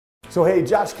So hey,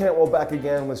 Josh Cantwell back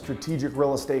again with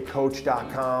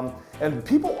strategicrealestatecoach.com. And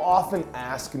people often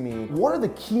ask me, what are the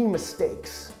key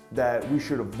mistakes that we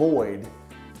should avoid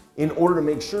in order to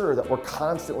make sure that we're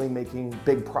constantly making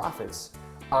big profits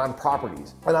on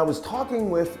properties? And I was talking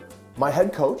with my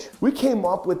head coach. We came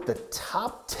up with the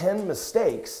top 10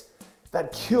 mistakes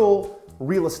that kill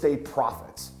real estate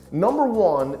profits. Number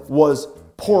one was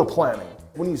poor planning.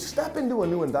 When you step into a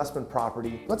new investment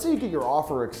property, let's say you get your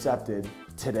offer accepted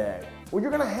today. Well, you're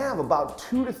gonna have about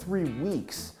 2 to 3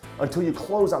 weeks until you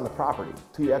close on the property,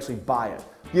 until you actually buy it.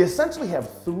 You essentially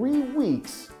have 3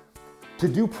 weeks to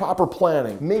do proper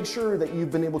planning. Make sure that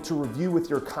you've been able to review with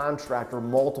your contractor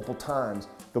multiple times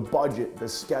the budget, the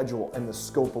schedule, and the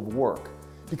scope of work.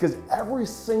 Because every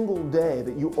single day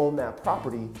that you own that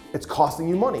property, it's costing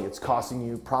you money. It's costing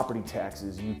you property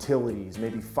taxes, utilities,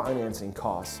 maybe financing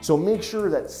costs. So make sure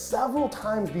that several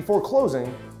times before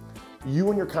closing, you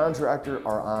and your contractor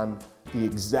are on the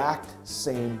exact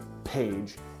same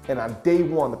page, and on day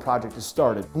one, the project is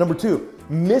started. Number two,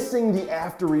 missing the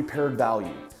after repaired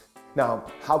value. Now,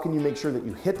 how can you make sure that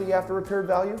you hit the after repaired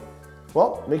value?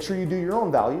 Well, make sure you do your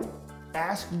own value.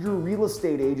 Ask your real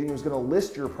estate agent who's gonna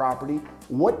list your property,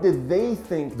 what did they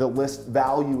think the list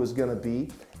value is gonna be?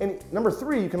 And number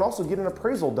three, you can also get an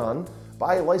appraisal done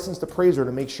by a licensed appraiser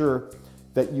to make sure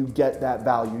that you get that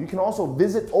value. You can also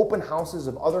visit open houses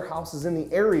of other houses in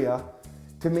the area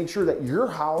to make sure that your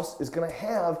house is gonna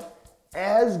have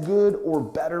as good or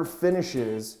better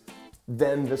finishes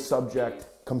than the subject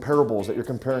comparables that you're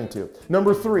comparing to.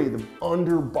 Number three, the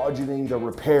under budgeting the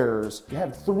repairs. You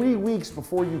have 3 weeks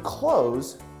before you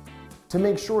close to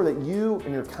make sure that you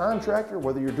and your contractor,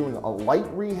 whether you're doing a light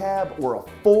rehab or a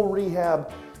full rehab,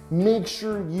 make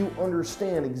sure you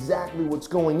understand exactly what's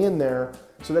going in there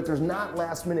so that there's not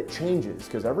last minute changes,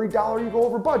 because every dollar you go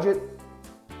over budget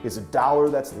is a dollar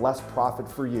that's less profit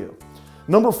for you.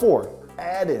 Number four,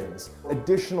 add-ins,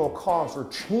 additional costs or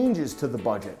changes to the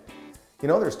budget. You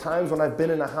know, there's times when I've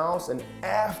been in a house and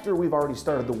after we've already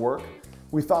started the work,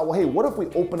 we thought, well, hey, what if we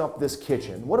open up this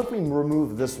kitchen? What if we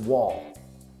remove this wall?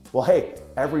 Well, hey,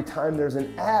 every time there's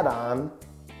an add-on,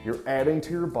 you're adding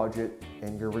to your budget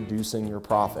and you're reducing your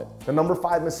profit. The number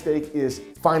five mistake is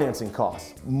financing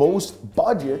costs. Most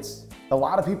budgets, a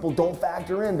lot of people don't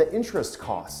factor in the interest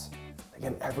costs.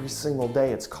 Again, every single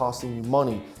day it's costing you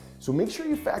money. So make sure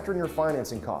you factor in your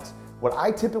financing costs. What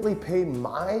I typically pay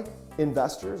my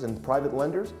investors and private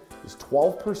lenders is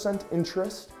 12%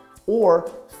 interest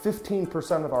or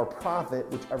 15% of our profit,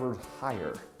 whichever is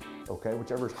higher, okay,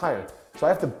 whichever is higher. So I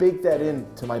have to bake that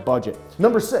into my budget.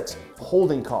 Number six,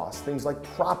 holding costs, things like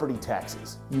property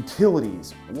taxes,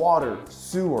 utilities, water,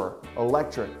 sewer,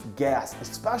 electric, gas,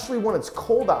 especially when it's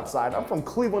cold outside. I'm from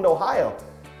Cleveland, Ohio.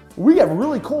 We have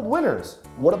really cold winters.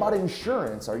 What about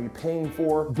insurance? Are you paying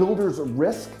for builder's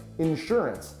risk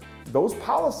insurance? Those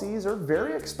policies are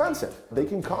very expensive. They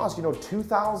can cost,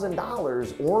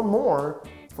 $2,000 or more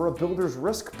for a builder's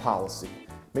risk policy.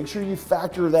 Make sure you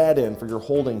factor that in for your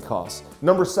holding costs.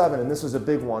 Number seven, and this is a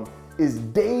big one, is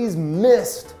days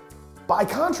missed by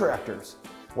contractors.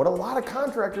 What a lot of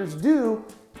contractors do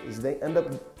is they end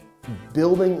up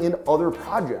building in other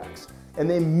projects and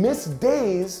they miss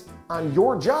days on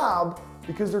your job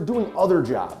because they're doing other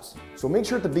jobs. So make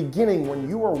sure at the beginning when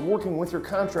you are working with your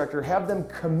contractor, have them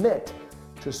commit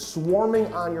to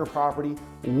swarming on your property,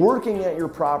 working at your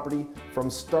property from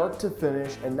start to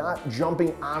finish and not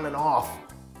jumping on and off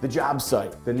the job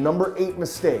site. The number 8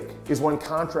 mistake is when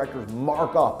contractors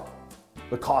mark up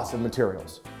the cost of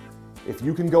materials. If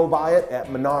you can go buy it at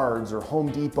Menards or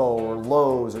Home Depot or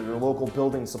Lowe's or your local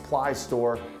building supply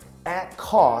store at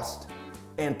cost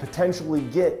and potentially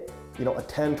get a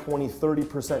 10, 20,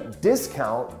 30%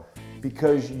 discount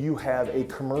because you have a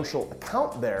commercial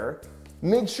account there,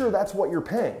 make sure that's what you're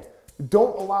paying.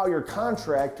 Don't allow your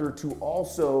contractor to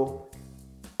also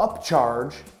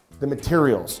upcharge the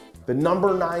materials. The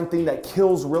number 9 thing that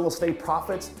kills real estate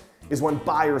profits is when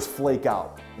buyers flake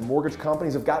out. Mortgage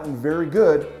companies have gotten very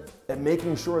good at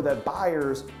making sure that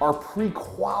buyers are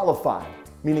pre-qualified,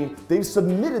 meaning they've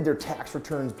submitted their tax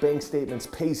returns, bank statements,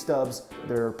 pay stubs,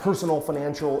 their personal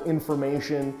financial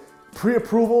information.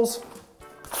 Pre-approvals,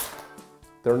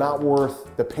 they're not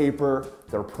worth the paper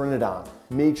they're printed on.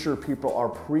 Make sure people are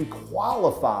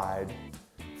pre-qualified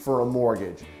for a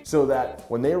mortgage so that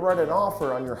when they write an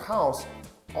offer on your house,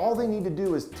 all they need to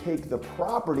do is take the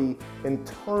property and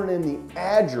turn in the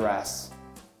address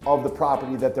of the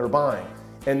property that they're buying,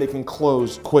 and they can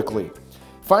close quickly.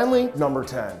 Finally, number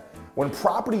 10, when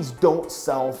properties don't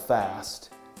sell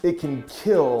fast, it can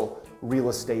kill real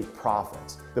estate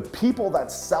profits. The people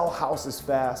that sell houses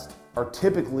fast are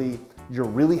typically your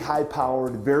really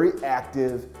high-powered, very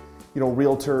active,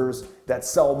 realtors that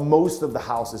sell most of the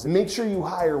houses. And make sure you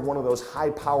hire one of those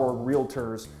high-powered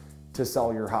realtors to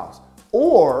sell your house.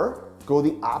 Or go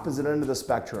the opposite end of the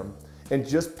spectrum and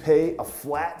just pay a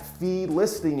flat fee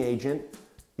listing agent,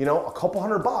 a couple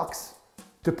 $100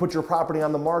 to put your property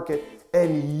on the market,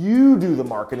 and you do the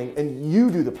marketing and you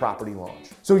do the property launch.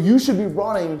 So you should be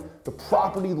running the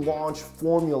property launch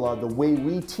formula the way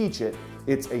we teach it.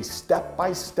 It's a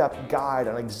step-by-step guide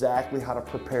on exactly how to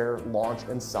prepare, launch,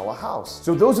 and sell a house.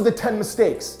 So those are the 10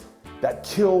 mistakes that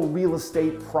kill real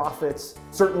estate profits.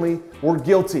 Certainly, we're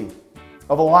guilty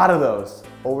of a lot of those.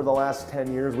 Over the last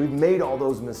 10 years, we've made all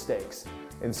those mistakes.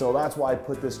 And so that's why I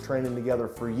put this training together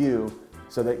for you,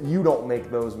 so that you don't make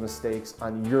those mistakes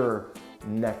on your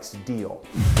next deal.